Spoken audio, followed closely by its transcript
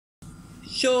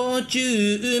焼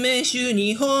酎、梅酒、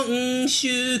日本酒、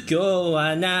今日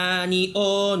は何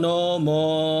を飲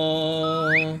も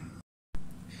う。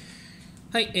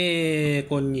はい、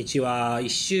こんにちは。1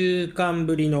週間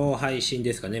ぶりの配信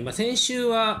ですかね。先週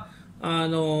は、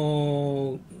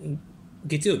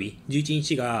月曜日、11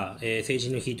日が、成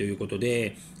人の日ということ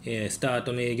で、スター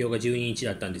トの営業が12日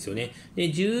だったんですよね。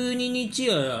で、12日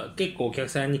は結構お客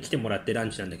さんに来てもらってラン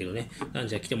チなんだけどね。ラン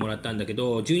チは来てもらったんだけ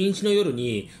ど、12日の夜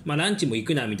に、ランチも行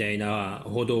くなみたいな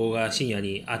報道が深夜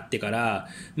にあってから、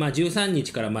13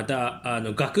日からまた、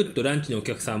ガクッとランチのお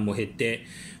客さんも減って、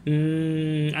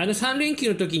3連休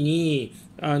の時に、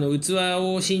器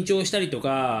を新調したりと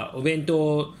か、お弁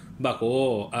当箱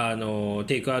を、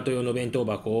テイクアウト用の弁当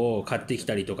箱を買ってき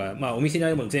たりとか、お店にあ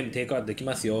るもの全部テイクアウトでき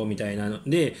ますよみたいなの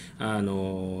で、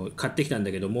買ってきたん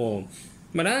だけども、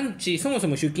ランチ、そもそ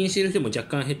も出勤している人も若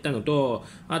干減ったのと、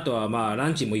あとはラ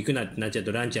ンチも行くなってなっちゃう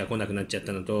とランチは来なくなっちゃっ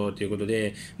たのと、ということ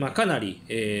で、かなり、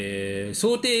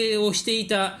想定をしてい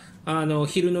た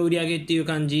昼の売り上げっていう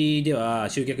感じでは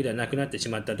集客ではなくなってし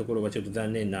まったところがちょっと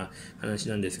残念な話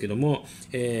なんですけども、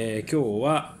今日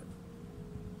は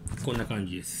こんな感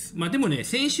じです。でもね、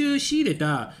先週仕入れ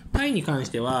たタイに関し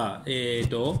ては、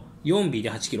4尾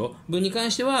で8キロ分に関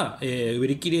しては、売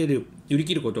り切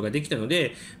ることができたの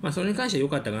で、それに関しては良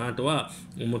かったかなとは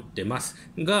思ってます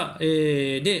が、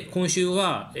で、今週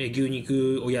は牛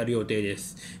肉をやる予定で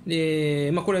す。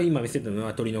で、これは今見せたのは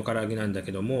鶏の唐揚げなんだ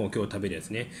けども、今日食べるや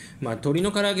つね。鶏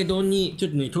の唐揚げ丼に、ちょ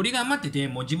っとね、鶏が余ってて、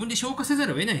もう自分で消化せざ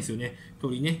るを得ないんですよね。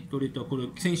鶏と、これ、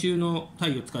先週のタ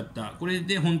イを使った、これ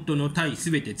で本当のタイす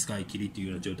べて使い切りという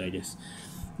ような状態です。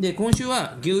で、今週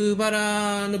は牛バ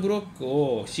ラのブロック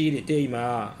を仕入れて、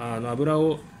今、油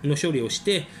の処理をし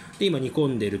て、で、今煮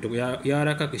込んでいるとこ、柔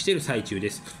らかくしている最中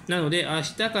です。なので、明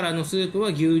日からのスープは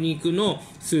牛肉の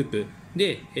スープ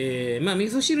で、味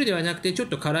噌汁ではなくて、ちょっ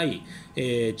と辛い、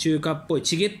中華っぽい、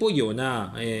チゲっぽいよう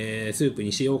な、スープ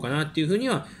にしようかなっていうふうに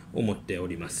は思ってお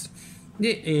ります。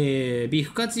で、ビー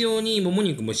フカツ用にもも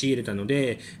肉も仕入れたの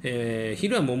で、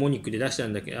昼はもも肉で出した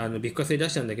んだけど、ビーフカツで出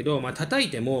したんだけど、叩い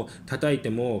ても硬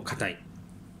い。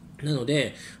なの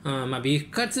で、ビーフ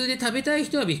カツで食べたい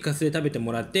人はビーフカツで食べて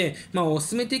もらって、おす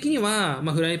すめ的には、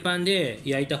フライパンで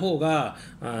焼いた方が、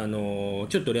ちょっ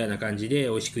とレアな感じで美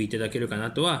味しくいただけるかな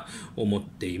とは思っ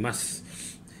ています。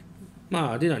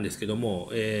でなんですけども、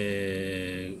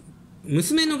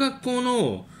娘の学校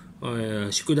の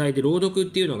宿題で朗読っ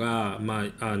ていうのが、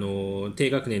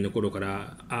低学年の頃か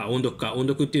ら、音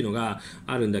読っていうのが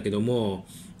あるんだけども、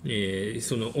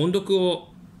その音読を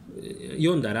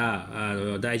読んだら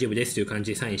大丈夫ですという感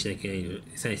じでサインしなきゃいけないの、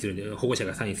サインするんで、保護者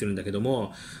がサインするんだけど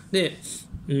も、で、昨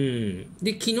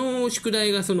日宿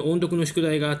題が、その音読の宿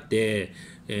題があって、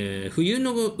冬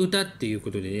の歌っていうこ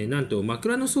とでね、なんと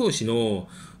枕草子の、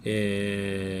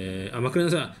清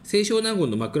少納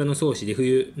言の枕草子で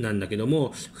冬なんだけど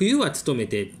も、冬は努め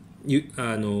ていう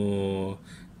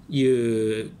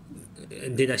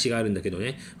出だしがあるんだけど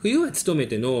ね、冬は努め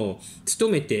ての努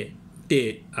めてっ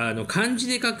て漢字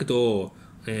で書くと、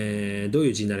どうい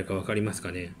う字になるか分かります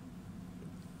かね。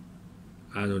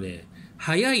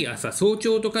早い朝、早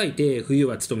朝と書いて冬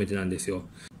は努めてなんですよ。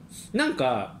なん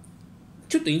か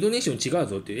ちょっとイントネーション違う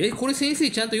ぞっていう、これ先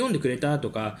生ちゃんと読んでくれた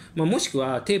とか、もしく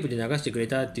はテープで流してくれ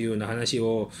たっていうような話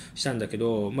をしたんだけ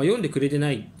ど、読んでくれて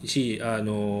ないし、テ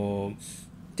ー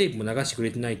プも流してく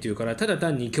れてないっていうから、ただ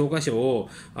単に教科書を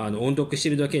音読して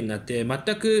るだけになって、全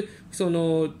くそ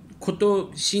の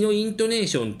詩のイントネー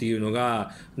ションっていうの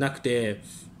がなくて、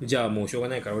じゃあもうしょうが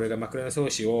ないから俺が枕草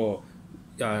子を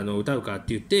歌うかっ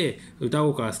て言って、歌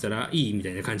おうかって言ったらいいみた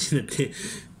いな感じになって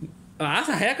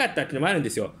朝早かったっていうのもあるんで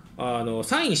すよ。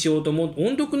サインしようと音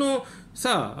読の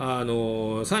さ、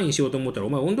サインしようと思ったら、お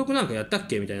前音読なんかやったっ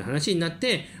けみたいな話になっ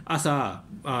て、朝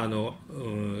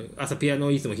ピアノ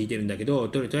をいつも弾いてるんだけど、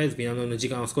とりあえずピアノの時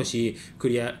間を少し繰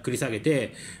り上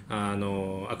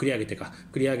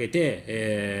げ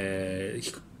て、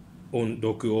音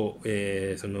読を、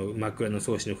その枕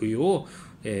草子の冬を、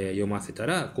読ませた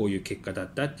らこういう結果だ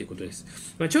ったっていうことです。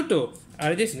ちょっとあ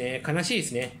れですね、悲しいで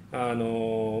すね。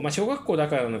小学校だ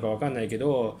からなのか分かんないけ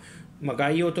ど、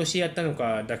概要としてやったの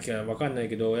かだけは分かんない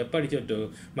けど、やっぱりちょっ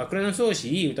と枕草子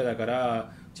いい歌だか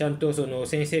ら、ちゃんとその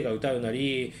先生が歌うな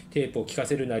りテープを聴か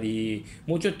せるなり、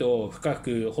もうちょっと深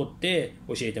く掘って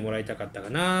教えてもらいたかったか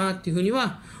なっていうふうに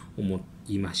は思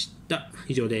いました。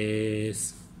以上で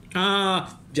す。じ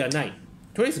ゃない。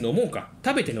とりあえず飲もうか。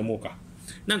食べて飲もうか。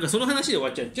なんかその話で終わ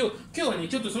っちゃう。今日はね、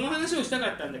ちょっとその話をしたか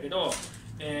ったんだけど、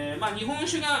日本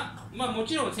酒が、も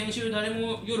ちろん先週誰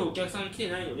も夜お客さん来て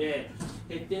ないので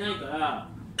減ってないから、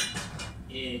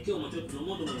今日もちょっと飲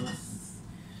もうと思います。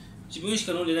自分し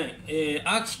か飲んでない、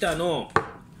秋田の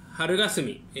春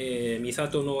霞、三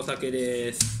郷のお酒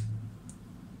です。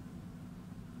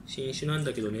新酒なん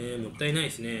だけどね、もったいないで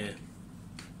すね。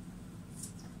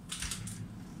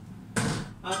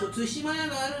あと対馬屋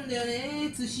があるんだよ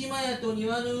ね。対馬屋と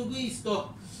庭のウグイスと、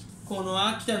この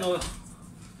秋田の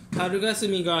春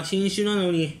霞が新酒な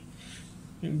のに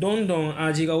どんどん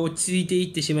味が落ち着いて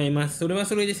いってしまいます。それは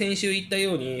それで先週言った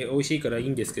ように美味しいからいい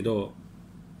んですけど、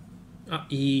あ、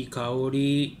いい香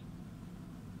り。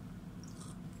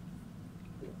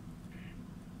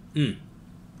美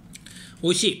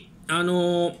味しい。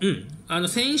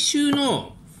先週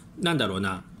のなんだろう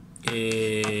な、ちょ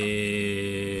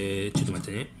っと待っ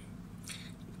てね。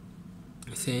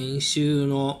先週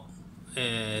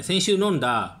飲ん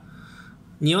だ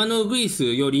庭のウグイス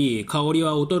より香り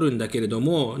は劣るんだけれど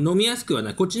も、飲みやすくは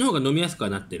ない。こっちの方が飲みやすくは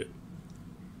なってる。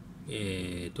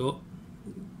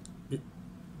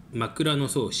枕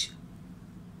草子。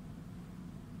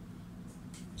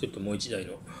ちょっともう一台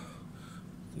の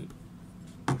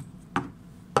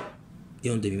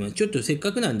読んでみます。ちょっとせっ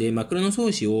かくなんで枕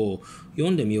草子を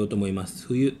読んでみようと思います。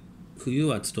冬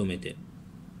は努めて。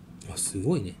あ、す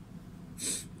ごいね。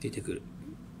出て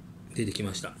き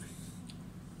ました。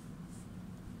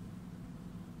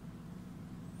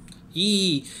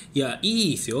いい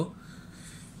ですよ。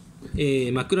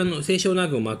清少納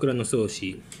言枕草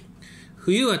子。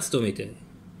冬は努めて、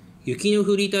雪の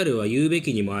降りたるは言うべ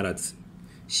きにもあらず、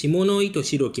霜の糸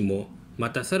白きも、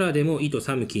またさらでも糸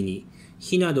寒きに、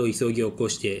火など急ぎ起こ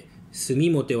して、墨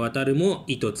もて渡るも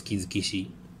糸つきづきし、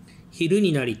昼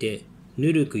になりて、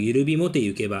ぬるくゆるびもて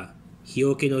ゆけば、日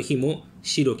よけの日も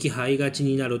白き灰がち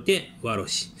になろてわろ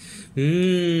し。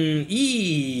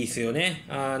いいですよね。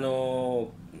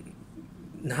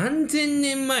何千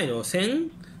年前の千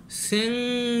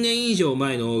年以上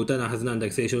前の歌なはずなんだ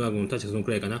けど、清少納言の確かそのく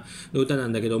らいかなの歌な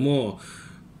んだけども、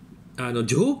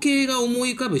情景が思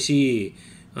い浮かぶし、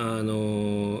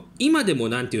今でも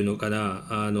なんていうのかな、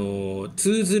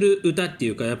通ずる歌ってい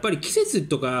うか、やっぱり季節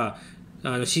とか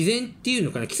自然っていう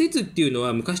のかな、季節っていうの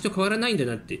は昔と変わらないんだ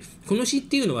なって。この詩っ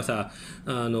ていうのはさ、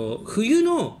冬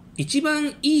の一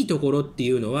番いいところって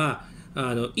いうのは、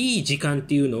いい時間っ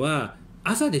ていうのは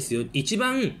朝ですよ。一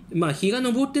番、日が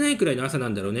昇ってないくらいの朝な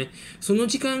んだろうね。その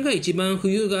時間が一番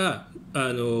冬を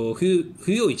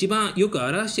一番よく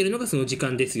表しているのがその時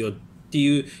間ですよって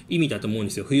いう意味だと思うん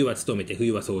ですよ。冬は努めて、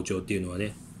冬は早朝っていうのは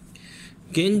ね。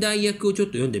現代訳をちょっ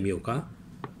と読んでみようか。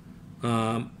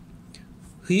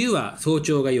冬は早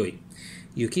朝が良い。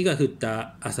雪が降っ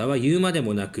た朝は言うまで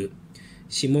もなく、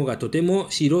霜がとても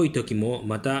白い時も、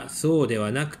またそうで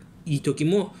はなくいい時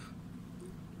も、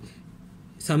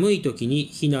寒い時に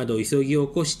火など急ぎ起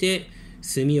こして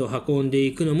炭を運んで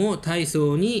いくのも大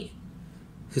層に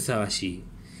ふさわしい。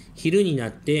昼にな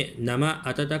って生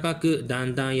暖かくだ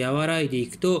んだん和らいでい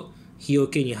くと、日よ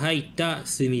けに入った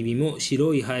炭火も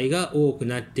白い灰が多く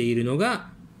なっているの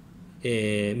が、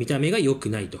見た目が良く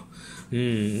ないと。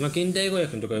現代語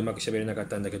訳のとかうまく喋れなかっ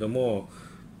たんだけども、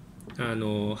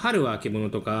春はあけぼの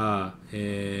とか、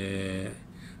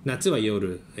夏は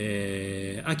夜、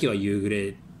秋は夕暮れ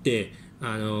って、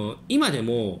今で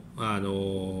も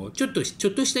ちょっとし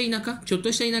た田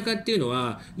舎っていうの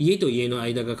は家と家の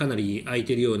間がかなり空い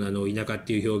てるようなのを田舎っ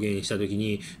ていう表現したとき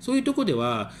に、そういうとこで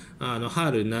は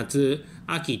春夏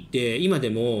秋って今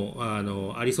でも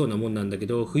ありそうなもんなんだけ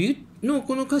ど、冬の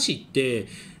この歌詞って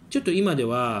ちょっと今で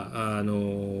は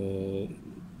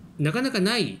なかなか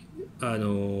ない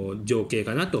情景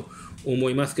かなと思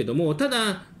いますけども、た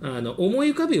だ思い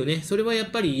浮かぶよね。それはや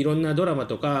っぱりいろんなドラマ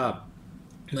とか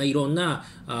いろんな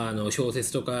小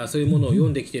説とかそういうものを読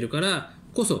んできてるから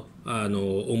こそ思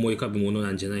い浮かぶものな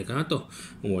んじゃないかなと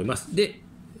思います。で、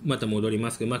また戻り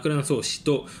ますけど、枕草子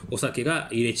とお酒が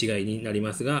入れ違いになり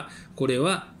ますが、これ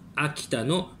は秋田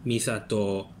の三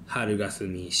郷春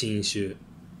霞新酒。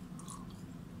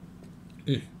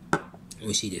美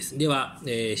味しいです。では、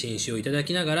新酒をいただ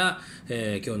きながら、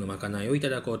今日のまかないをいた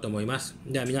だこうと思います。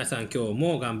では皆さん今日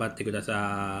も頑張ってくだ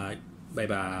さい。バイ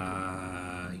バーイ。